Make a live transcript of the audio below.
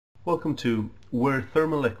Welcome to Where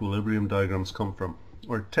Thermal Equilibrium Diagrams Come From,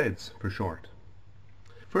 or TEDS for short.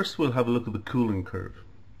 First we'll have a look at the cooling curve.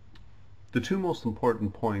 The two most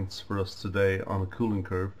important points for us today on a cooling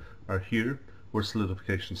curve are here, where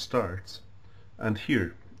solidification starts, and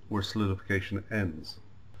here, where solidification ends.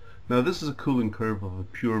 Now this is a cooling curve of a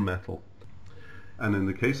pure metal, and in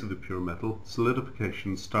the case of the pure metal,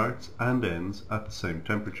 solidification starts and ends at the same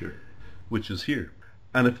temperature, which is here.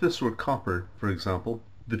 And if this were copper, for example,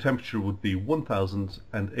 the temperature would be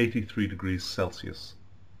 1083 degrees Celsius.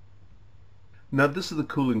 Now this is the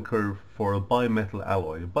cooling curve for a bimetal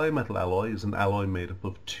alloy. A bimetal alloy is an alloy made up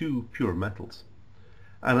of two pure metals.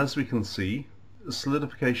 And as we can see,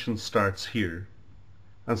 solidification starts here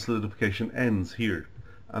and solidification ends here.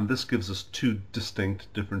 And this gives us two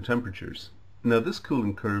distinct different temperatures. Now this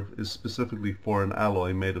cooling curve is specifically for an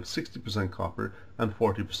alloy made of 60% copper and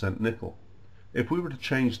 40% nickel. If we were to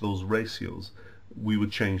change those ratios, we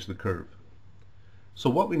would change the curve. So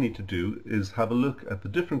what we need to do is have a look at the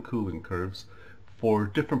different cooling curves for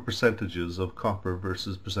different percentages of copper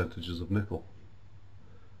versus percentages of nickel.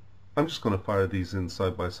 I'm just going to fire these in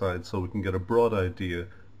side by side so we can get a broad idea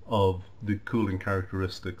of the cooling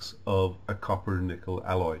characteristics of a copper-nickel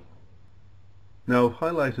alloy. Now I've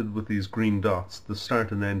highlighted with these green dots the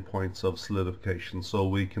start and end points of solidification so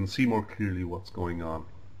we can see more clearly what's going on.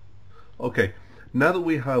 Okay. Now that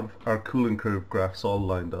we have our cooling curve graphs all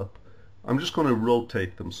lined up, I'm just going to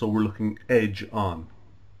rotate them so we're looking edge on.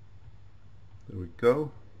 There we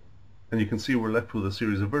go. And you can see we're left with a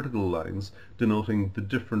series of vertical lines denoting the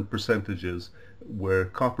different percentages where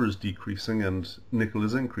copper is decreasing and nickel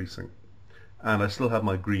is increasing. And I still have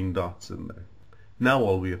my green dots in there. Now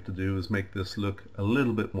all we have to do is make this look a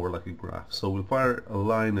little bit more like a graph. So we'll fire a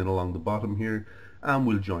line in along the bottom here and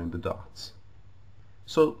we'll join the dots.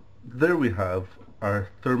 So there we have our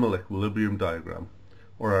thermal equilibrium diagram,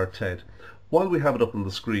 or our TED. While we have it up on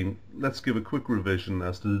the screen, let's give a quick revision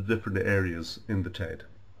as to the different areas in the TED.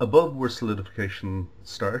 Above where solidification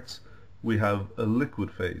starts, we have a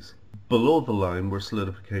liquid phase. Below the line where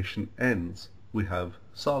solidification ends, we have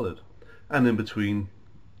solid. And in between,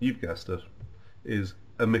 you've guessed it, is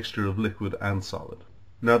a mixture of liquid and solid.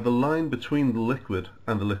 Now the line between the liquid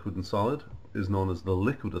and solid is known as the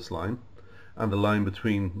liquidus line. And the line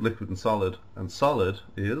between liquid and solid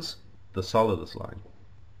is the solidus line.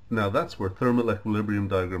 Now that's where thermal equilibrium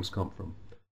diagrams come from.